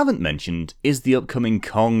we haven't mentioned is the upcoming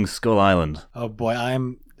Kong Skull Island. Oh boy,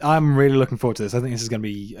 I'm really looking forward to this. I think this is going to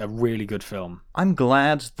be a really good film. I'm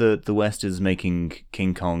glad that the West is making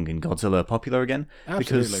King Kong and Godzilla popular again.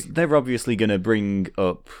 Because Absolutely. they're obviously going to bring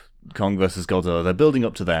up Kong versus Godzilla. They're building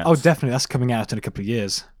up to that. Oh, definitely. That's coming out in a couple of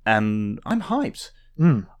years. And I'm hyped.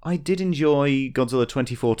 I did enjoy Godzilla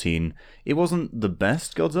 2014. It wasn't the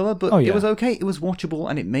best Godzilla, but yeah. it was okay. It was watchable,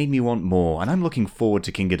 and it made me want more. And I'm looking forward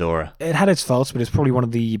to King Ghidorah. It had its faults, but it's probably one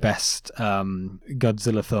of the best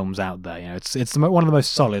Godzilla films out there. You know, it's one of the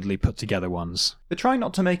most solidly put together ones. They're trying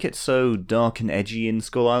not to make it so dark and edgy in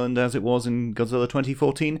Skull Island as it was in Godzilla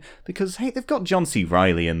 2014, because, hey, they've got John C.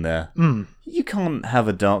 Reilly in there. You can't have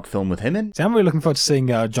a dark film with him in. So I'm really looking forward to seeing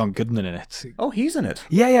John Goodman in it. Oh, he's in it.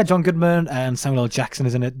 Yeah, John Goodman and Samuel L. Jackson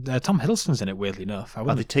is in it. Tom Hiddleston's in it, weirdly enough.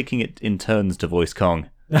 Are they taking it in turns to voice Kong?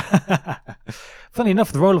 Funny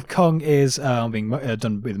enough, the role of Kong is being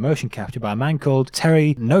done with motion capture by a man called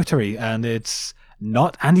Terry Notary, and it's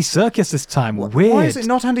not Andy Serkis this time. Weird. Why is it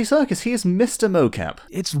not Andy Serkis? He is Mr. Mocap.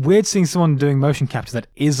 It's weird seeing someone doing motion capture that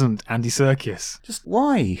isn't Andy Serkis. Just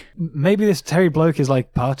why? Maybe this Terry bloke is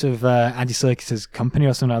like part of Andy Serkis's company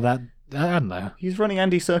or something like that. I don't know. He's running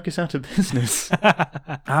Andy Serkis out of business.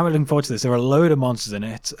 I'm looking forward to this. There are a load of monsters in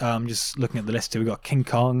it. Just looking at the list here, we've got King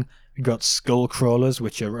Kong, we've got skull crawlers,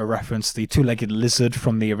 which are a reference to the two-legged lizard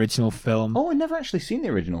from the original film. Oh, I've never actually seen the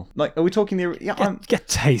original. Like, are we talking the... Yeah, Get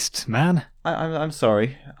taste, man. I'm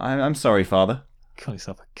sorry. I'm sorry, Father. Call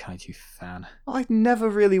yourself a kaiju fan. I've never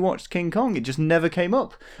really watched King Kong. It just never came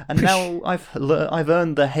up. And now I've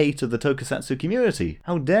earned the hate of the tokusatsu community.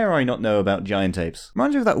 How dare I not know about giant apes?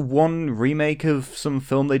 Reminds me of that one remake of some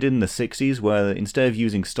film they did in the 60s where instead of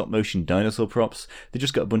using stop-motion dinosaur props, they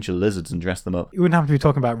just got a bunch of lizards and dressed them up. You wouldn't have to be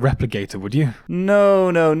talking about Replicator, would you?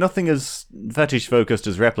 No, nothing as fetish-focused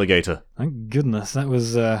as Replicator. Thank goodness, that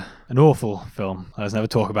was an awful film. Let's never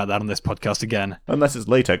talk about that on this podcast again. Unless it's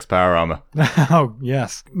latex power armor. Oh,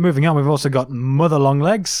 yes. Moving on, we've also got Mother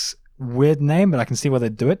Longlegs. Weird name, but I can see why they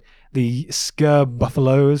do it. The Sker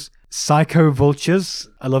Buffaloes. Psycho Vultures.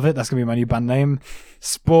 I love it. That's going to be my new band name.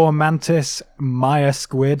 Spore Mantis. Maya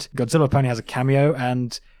Squid. Godzilla apparently has a cameo,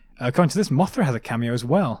 and according to this, Mothra has a cameo as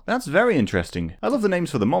well. That's very interesting. I love the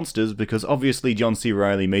names for the monsters because obviously John C.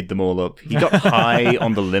 Reilly made them all up. He got high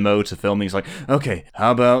on the limo to film. He's like, okay,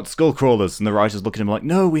 how about skull crawlers? And the writers look at him like,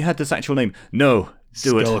 no, we had this actual name. No,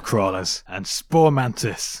 do it. Skull Crawlers and Spore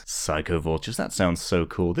Mantis. Psycho vultures. That sounds so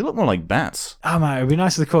cool. They look more like bats. Oh man, it'd be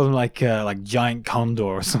nice if they call them like Giant Condor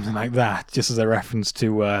or something like that, just as a reference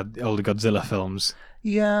to older Godzilla films.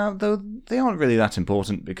 Yeah, though they aren't really that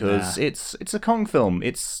important because it's a Kong film.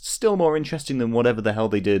 It's still more interesting than whatever the hell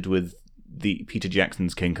they did with the Peter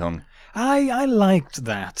Jackson's King Kong. I liked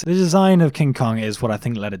that. The design of King Kong is what I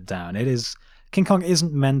think let it down. King Kong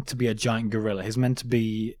isn't meant to be a giant gorilla. He's meant to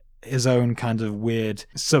be his own kind of weird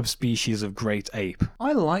subspecies of great ape.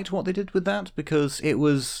 I liked what they did with that because it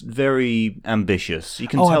was very ambitious. You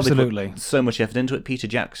can tell absolutely. They put so much effort into it. Peter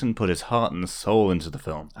Jackson put his heart and soul into the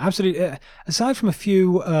film. Absolutely. Aside from a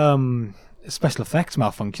few special effects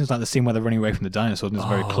malfunctions, like the scene where they're running away from the dinosaurs and it's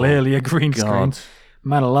very clearly a green screen. God.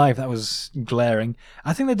 Man alive, that was glaring.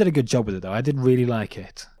 I think they did a good job with it, though. I did really like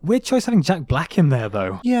it. Weird choice having Jack Black in there,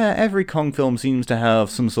 though. Yeah, every Kong film seems to have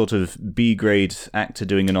some sort of B-grade actor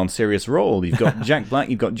doing a non-serious role. You've got Jack Black,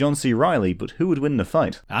 you've got John C. Reilly, but who would win the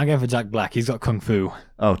fight? I'm going for Jack Black. He's got Kung Fu.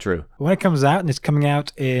 Oh, true. When it comes out, and it's coming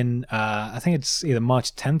out in, I think it's either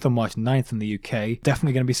March 10th or March 9th in the UK,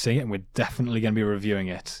 definitely going to be seeing it, and we're definitely going to be reviewing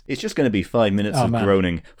it. It's just going to be 5 minutes of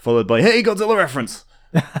groaning, followed by, hey, Godzilla reference!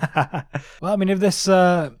 Well, I mean, if this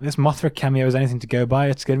Mothra cameo is anything to go by,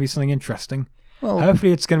 it's going to be something interesting. Well,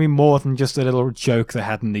 hopefully it's going to be more than just a little joke they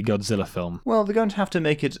had in the Godzilla film. Well, they're going to have to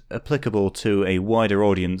make it applicable to a wider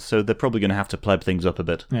audience, so they're probably going to have to pleb things up a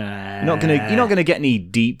bit. You're not going to get any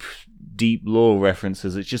deep lore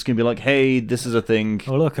references. It's just going to be like, hey, this is a thing.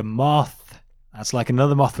 Oh, look, a moth. That's like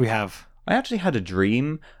another moth we have. I actually had a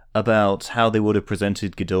dream about how they would have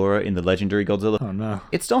presented Ghidorah in the legendary Godzilla. Oh no.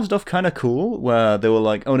 It started off kind of cool, where they were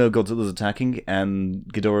like, oh no, Godzilla's attacking, and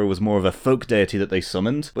Ghidorah was more of a folk deity that they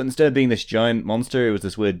summoned. But instead of being this giant monster, it was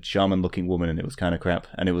this weird shaman-looking woman, and it was kind of crap.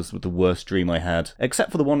 And it was the worst dream I had.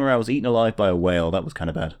 Except for the one where I was eaten alive by a whale. That was kind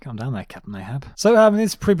of bad. Calm down there, Captain Ahab. So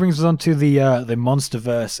this pretty brings us on to the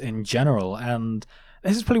Monsterverse in general, and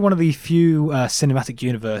this is probably one of the few cinematic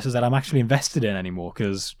universes that I'm actually invested in anymore,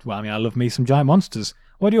 because, well, I mean, I love me some giant monsters.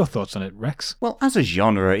 What are your thoughts on it, Rex? Well, as a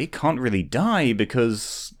genre, it can't really die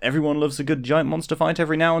because everyone loves a good giant monster fight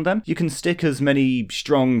every now and then. You can stick as many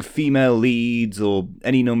strong female leads or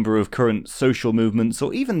any number of current social movements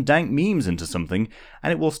or even dank memes into something,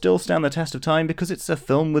 and it will still stand the test of time because it's a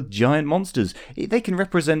film with giant monsters. They can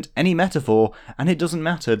represent any metaphor, and it doesn't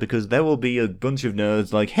matter because there will be a bunch of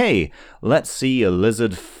nerds like, hey, let's see a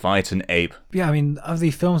lizard fight an ape. Yeah, I mean, of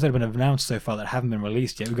the films that have been announced so far that haven't been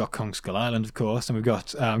released yet, we've got Kong Skull Island, of course, and we've got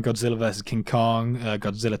Godzilla vs. King Kong,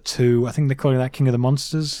 Godzilla 2, I think they're calling that King of the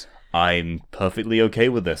Monsters. I'm perfectly okay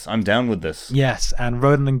with this. I'm down with this. Yes, and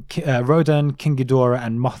Rodan, King Ghidorah,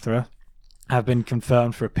 and Mothra have been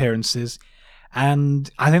confirmed for appearances,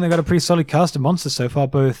 and I think they've got a pretty solid cast of monsters so far,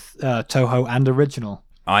 both Toho and original.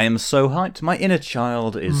 I am so hyped. My inner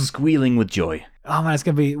child is squealing with joy. Oh man,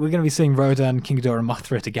 we're gonna be seeing Rodan, King Ghidorah, and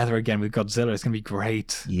Mothra together again with Godzilla. It's gonna be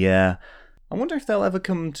great. Yeah. I wonder if they'll ever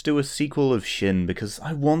come to do a sequel of Shin, because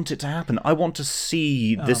I want it to happen. I want to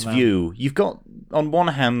see this view. You've got, on one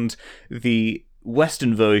hand, the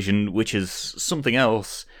Western version, which is something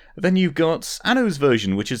else. Then you've got Anno's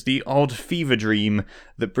version, which is the odd fever dream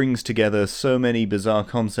that brings together so many bizarre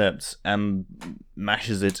concepts and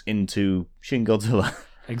mashes it into Shin Godzilla.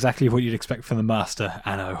 Exactly what you'd expect from the master,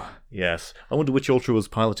 Anno. Yes. I wonder which Ultra was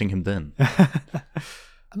piloting him then.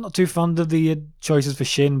 I'm not too fond of the choices for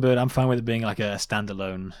Shin, but I'm fine with it being like a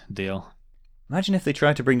standalone deal. Imagine if they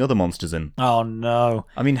tried to bring other monsters in. Oh no.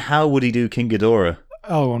 I mean, how would he do King Ghidorah?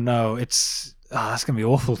 Oh no, that's gonna be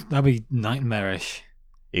awful. That'd be nightmarish.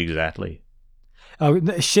 Exactly. Oh,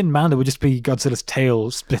 Shin Manda would just be Godzilla's tail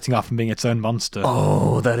splitting off and being its own monster.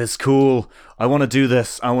 Oh, that is cool. I want to do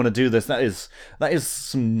this. That is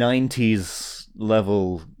some 90s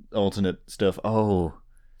level alternate stuff. Oh.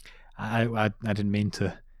 I didn't mean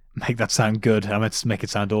to make that sound good. I meant to make it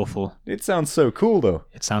sound awful. It sounds so cool, though.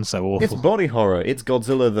 It sounds so awful. It's body horror. It's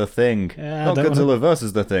Godzilla the Thing. Not Godzilla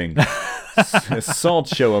versus the Thing. Sword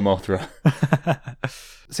Shower Mothra.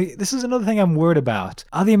 See, this is another thing I'm worried about.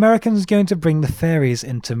 Are the Americans going to bring the fairies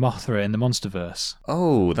into Mothra in the Monsterverse?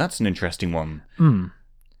 Oh, that's an interesting one.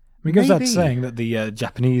 Because that's saying that the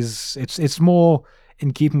Japanese, it's more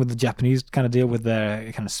in keeping with the Japanese kind of deal with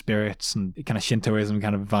their kind of spirits and kind of Shintoism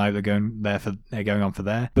kind of vibe they're going on for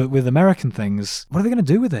there. But with American things, what are they going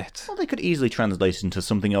to do with it? Well, they could easily translate it into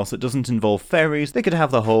something else that doesn't involve fairies. They could have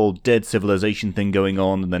the whole dead civilization thing going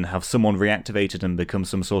on and then have someone reactivated and become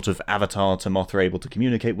some sort of avatar to Mothra able to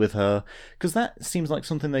communicate with her. Because that seems like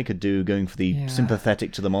something they could do, going for the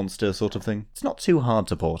sympathetic to the monster sort of thing. It's not too hard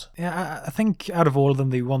to port. Yeah, I think out of all of them,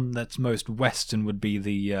 the one that's most Western would be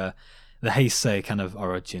the Heisei kind of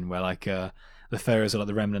origin, where like the fairies are like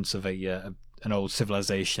the remnants of an old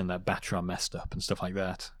civilization that Batra messed up and stuff like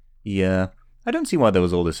that. Yeah. I don't see why there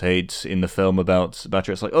was all this hate in the film about Batra.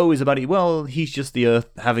 It's like, oh, he's a baddie. Well, he's just the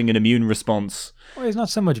Earth having an immune response. Well, he's not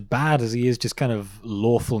so much bad as he is just kind of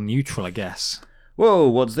lawful neutral, I guess. Whoa,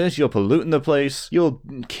 what's this? You're polluting the place. You're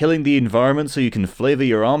killing the environment so you can flavour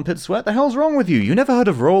your armpit sweat. The hell's wrong with you? You never heard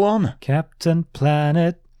of Roll-On? Captain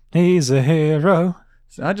Planet, he's a hero.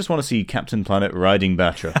 I just want to see Captain Planet riding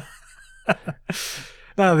Batra.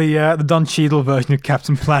 No, the Don Cheadle version of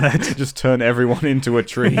Captain Planet. Just turn everyone into a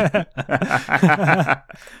tree.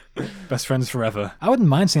 Best friends forever. I wouldn't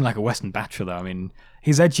mind seeing like a Western Batra though. I mean,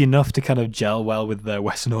 He's edgy enough to kind of gel well with the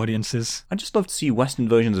Western audiences. I'd just love to see Western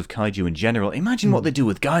versions of kaiju in general. Imagine what they do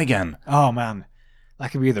with Gigan. Oh man,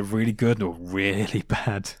 that could be either really good or really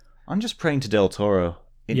bad. I'm just praying to Del Toro.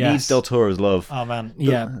 It Yes. needs Del Toro's love. Oh man,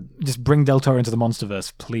 yeah, just bring Del Toro into the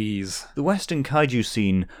MonsterVerse, please. The Western kaiju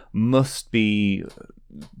scene must be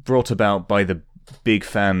brought about by the big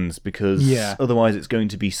fans, because otherwise it's going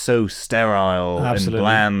to be so sterile and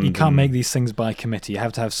bland. You can't make these things by committee. You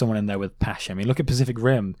have to have someone in there with passion. I mean, look at Pacific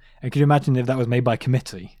Rim. And could you imagine if that was made by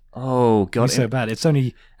committee? Oh god, It's so bad. It's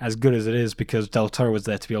only as good as it is because Del Toro was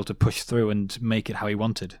there to be able to push through and make it how he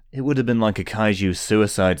wanted. it would have been like a kaiju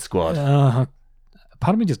Suicide Squad.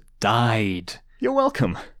 Part of me just died. You're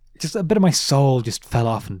welcome. Just a bit of my soul just fell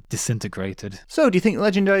off and disintegrated. So, do you think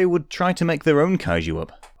Legendary would try to make their own kaiju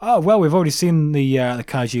up? Oh, well, we've already seen the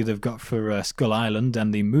kaiju they've got for Skull Island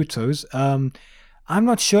and the Mutos. I'm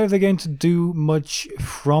not sure if they're going to do much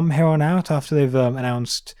from here on out after they've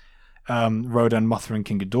announced Rodan, Mothra, and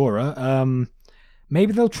King Ghidorah.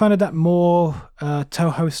 Maybe they'll try and adapt more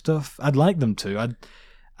Toho stuff. I'd like them to.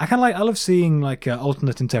 I love seeing like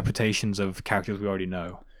alternate interpretations of characters we already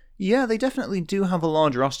know. Yeah, they definitely do have a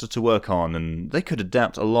large roster to work on, and they could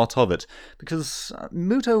adapt a lot of it, because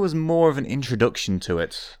Muto was more of an introduction to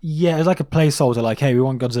it. Yeah, it's like a placeholder, like, hey, we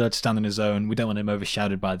want Godzilla to stand on his own, we don't want him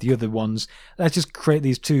overshadowed by the other ones. Let's just create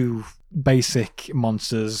these two basic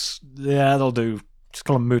monsters. Yeah, they'll do. Just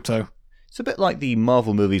call them Muto. It's a bit like the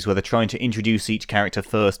Marvel movies where they're trying to introduce each character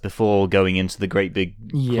first before going into the great big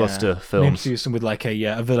cluster films. Introduce them with like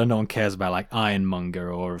a villain no one cares about, like Ironmonger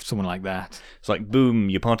or someone like that. It's like, boom,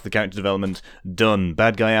 you're part of the character development, done,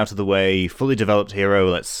 bad guy out of the way, fully developed hero,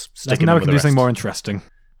 let's stick him in now we with can the do something rest. more interesting.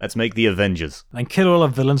 Let's make the Avengers. And kill all the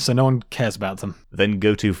villains so no one cares about them. Then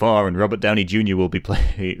go too far and Robert Downey Jr. will be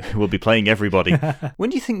playing everybody. When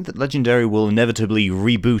do you think that Legendary will inevitably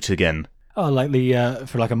reboot again? Oh, like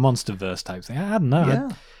for like a MonsterVerse type thing. I don't know. Yeah.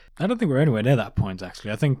 I don't think we're anywhere near that point,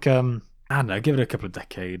 actually. I think, I don't know, give it a couple of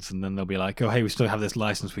decades and then they'll be like, oh, hey, we still have this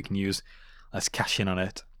license we can use. Let's cash in on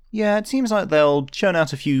it. Yeah, it seems like they'll churn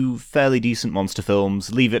out a few fairly decent monster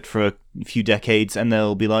films, leave it for a few decades, and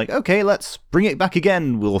they'll be like, okay, let's bring it back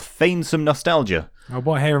again. We'll feign some nostalgia. Oh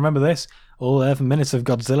boy, hey, remember this? All 11 minutes of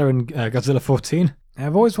Godzilla and Godzilla 14.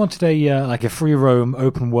 I've always wanted a free roam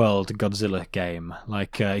open world Godzilla game.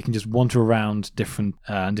 Like you can just wander around different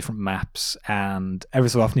maps, and every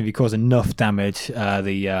so often, if you cause enough damage,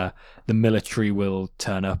 the military will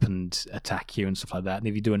turn up and attack you and stuff like that. And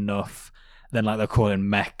if you do enough, then like they'll call in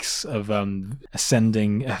mechs of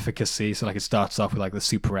ascending efficacy. So like it starts off with like the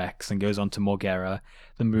Super X and goes on to Morgera,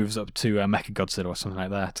 then moves up to Mechagodzilla or something like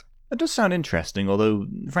that. That does sound interesting, although,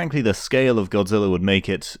 frankly, the scale of Godzilla would make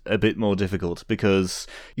it a bit more difficult, because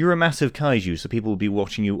you're a massive kaiju, so people would be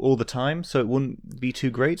watching you all the time, so it wouldn't be too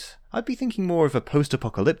great. I'd be thinking more of a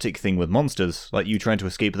post-apocalyptic thing with monsters, like you trying to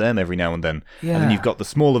escape them every now and then. Yeah. And then you've got the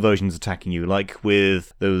smaller versions attacking you, like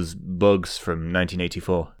with those bugs from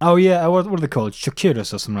 1984. Oh yeah, what are they called?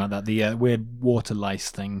 Shokurus or something like that, the weird water lice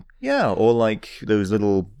thing. Yeah, or like those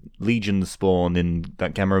little legions spawn in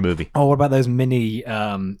that camera movie. Oh, what about those mini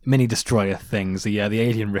destroyer things, the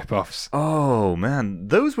alien rip-offs? Oh man,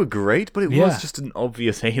 those were great, but it was just an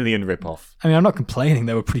obvious alien rip-off. I mean, I'm not complaining,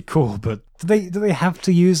 they were pretty cool, but do they have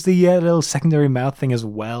to use the little secondary mouth thing as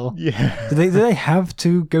well? Yeah. Do they have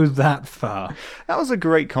to go that far? That was a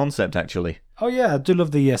great concept, actually. Oh yeah, I do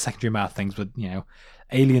love the secondary mouth things, but you know,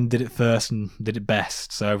 Alien did it first and did it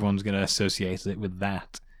best, so everyone's going to associate it with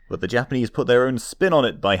that. But the Japanese put their own spin on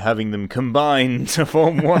it by having them combine to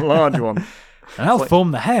form one large one. And I'll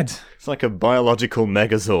form the head. It's like a biological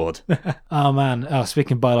Megazord. Oh man,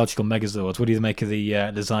 speaking of biological Megazords, what do you make of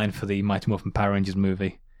the design for the Mighty Morphin Power Rangers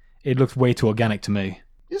movie? It looked way too organic to me.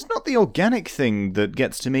 It's not the organic thing that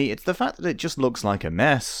gets to me, it's the fact that it just looks like a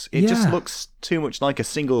mess. It just looks too much like a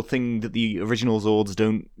single thing that the original Zords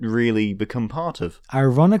don't really become part of.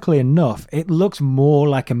 Ironically enough, it looks more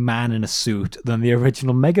like a man in a suit than the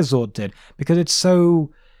original Megazord did, because it's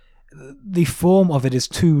so... the form of it is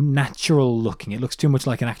too natural looking. It looks too much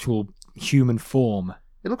like an actual human form.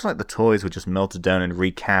 It looks like the toys were just melted down and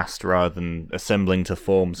recast rather than assembling to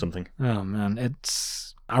form something. Oh man,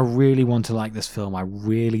 I really want to like this film, I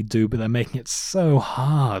really do, but they're making it so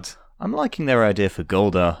hard. I'm liking their idea for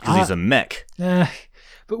Goldar, because he's a mech.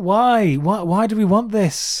 But But why? Why do we want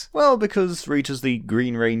this? Well, because Rita's the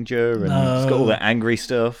Green Ranger, and it's got all the angry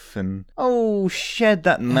stuff, and... Oh, shed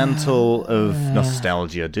that mantle of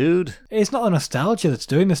nostalgia, dude. It's not the nostalgia that's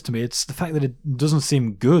doing this to me, it's the fact that it doesn't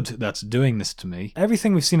seem good that's doing this to me.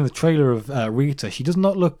 Everything we've seen in the trailer of Rita, she does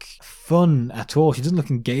not look fun at all. She doesn't look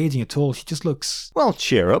engaging at all. She just looks... Well,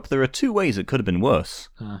 cheer up. There are two ways it could have been worse.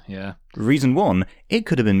 Yeah. Reason 1, it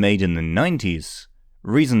could have been made in the 90s.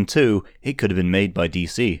 Reason 2, it could have been made by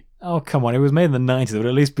DC. Oh, come on, it was made in the 90s. It would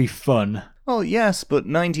at least be fun. Well, yes, but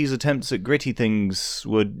 90s attempts at gritty things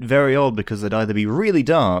were very odd because they'd either be really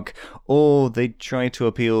dark, or they'd try to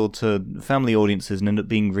appeal to family audiences and end up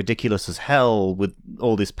being ridiculous as hell with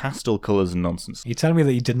all this pastel colours and nonsense. You telling me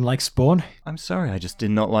that you didn't like Spawn? I'm sorry, I just did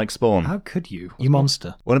not like Spawn. How could you? You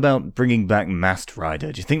monster. What about bringing back Masked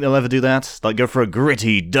Rider? Do you think they'll ever do that? Like, go for a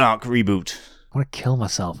gritty, dark reboot? I want to kill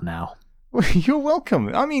myself now. You're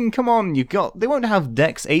welcome. I mean, come on, they won't have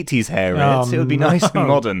Dex 80s hair in it. It'll be nice and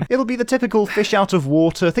modern. It'll be the typical fish out of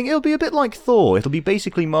water thing. It'll be a bit like Thor. It'll be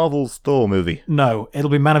basically Marvel's Thor movie. No, it'll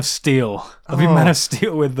be Man of Steel. It'll be Man of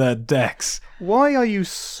Steel with Dex. Why are you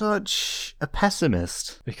such a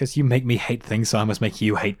pessimist? Because you make me hate things, so I must make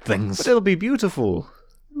you hate things. But it'll be beautiful.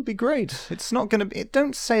 It'll be great. It's not going to...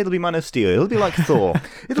 Don't say it'll be Man of Steel. It'll be like Thor.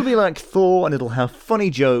 It'll be like Thor, and it'll have funny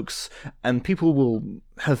jokes, and people will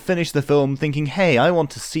have finished the film thinking, hey, I want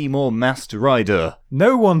to see more Masked Rider.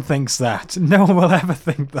 No one thinks that. No one will ever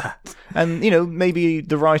think that. And, maybe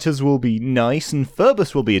the writers will be nice, and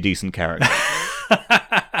Ferbus will be a decent character.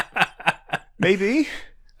 Maybe.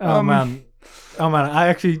 Oh, man. I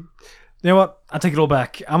actually... You know what? I take it all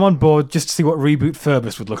back. I'm on board just to see what reboot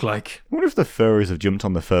Ferbus would look like. What if the furries have jumped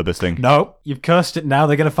on the Ferbus thing? No, you've cursed it now.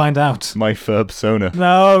 They're going to find out. My Ferbsona.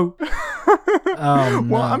 No. Oh, no.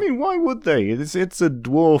 Well, I mean, why would they? It's a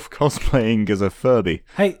dwarf cosplaying as a Furby.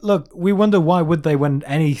 Hey, look, we wonder why would they when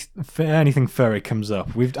anything furry comes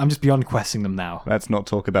up. I'm just beyond questioning them now. Let's not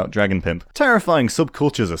talk about Dragon Pimp. Terrifying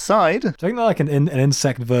subcultures aside. Do you think they're like an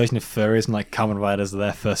insect version of furries and like Kamen Riders are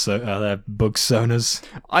there for their bug sonas?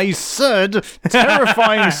 I said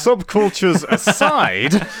terrifying subcultures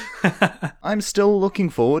aside. I'm still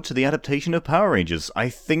looking forward to the adaptation of Power Rangers. I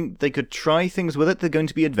think they could try things with it. They're going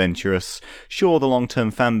to be adventurous. Sure, the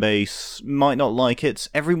long-term fan base might not like it.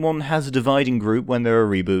 Everyone has a dividing group when there are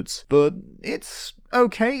reboots. But it's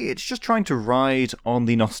okay. It's just trying to ride on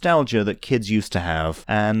the nostalgia that kids used to have.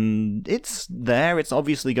 And it's there. It's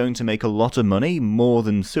obviously going to make a lot of money, more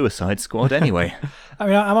than Suicide Squad anyway. I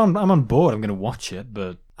mean, I'm on board. I'm going to watch it,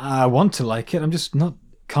 but I want to like it. I'm just not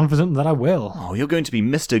confident that I will. Oh, you're going to be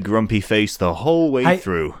Mr. Grumpy Face the whole way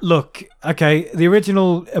through. Look, okay, the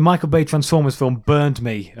original Michael Bay Transformers film burned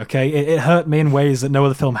me, okay? It hurt me in ways that no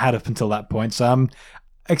other film had up until that point, so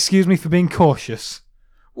excuse me for being cautious.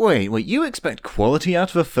 Wait, you expect quality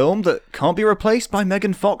out of a film that can't be replaced by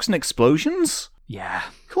Megan Fox and explosions? Yeah.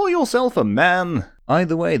 Call yourself a man.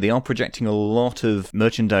 Either way, they are projecting a lot of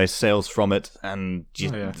merchandise sales from it, and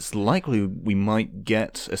it's likely we might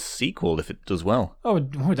get a sequel if it does well. Oh,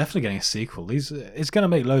 we're definitely getting a sequel. It's going to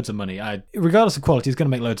make loads of money. Regardless of quality, it's going to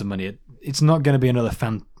make loads of money. It's not going to be another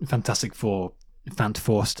Fantastic Four,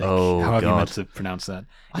 Fant4stic, however you meant to pronounce that.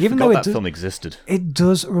 Even though that film existed. It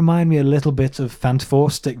does remind me a little bit of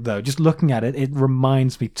Fant4stic, though. Just looking at it, it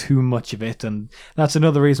reminds me too much of it, and that's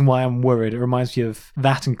another reason why I'm worried. It reminds me of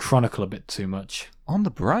that and Chronicle a bit too much. On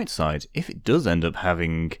the bright side, if it does end up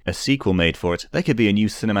having a sequel made for it, there could be a new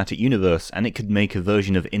cinematic universe, and it could make a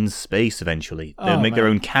version of In Space eventually. They'll make their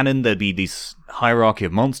own canon, there'd be this hierarchy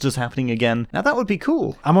of monsters happening again. Now that would be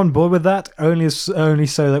cool. I'm on board with that, only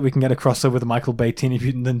so that we can get a crossover with the Michael Bay Teenage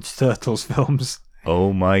Mutant Ninja Turtles films.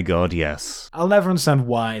 Oh my god, yes. I'll never understand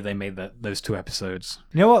why they made those two episodes.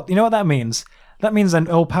 You know what that means? That means that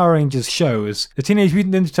all Power Rangers shows, the Teenage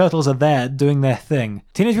Mutant Ninja Turtles are there doing their thing.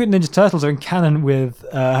 Teenage Mutant Ninja Turtles are in canon with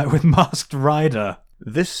Masked Rider.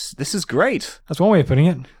 This is great. That's one way of putting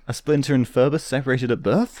it. A Splinter and Ferbus separated at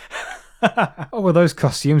birth? Oh, with those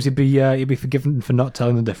costumes, you'd be forgiven for not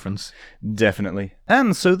telling the difference. Definitely.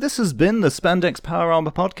 And so this has been the Spandex Power Armor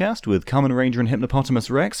podcast with Kamen Ranger and Hypnopotamus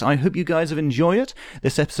Rex. I hope you guys have enjoyed it.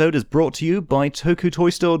 This episode is brought to you by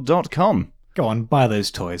TokuToyStore.com. Go on, buy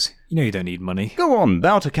those toys. You know you don't need money. Go on,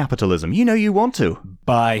 bow to capitalism. You know you want to.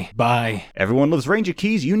 Buy. Everyone loves Ranger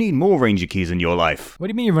keys. You need more Ranger keys in your life. What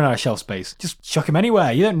do you mean you run out of shelf space? Just chuck them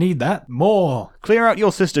anywhere. You don't need that. More. Clear out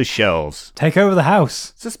your sister's shelves. Take over the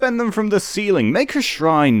house. Suspend them from the ceiling. Make a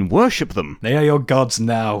shrine. Worship them. They are your gods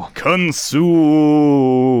now. Consume.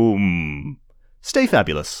 Stay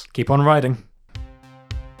fabulous. Keep on riding.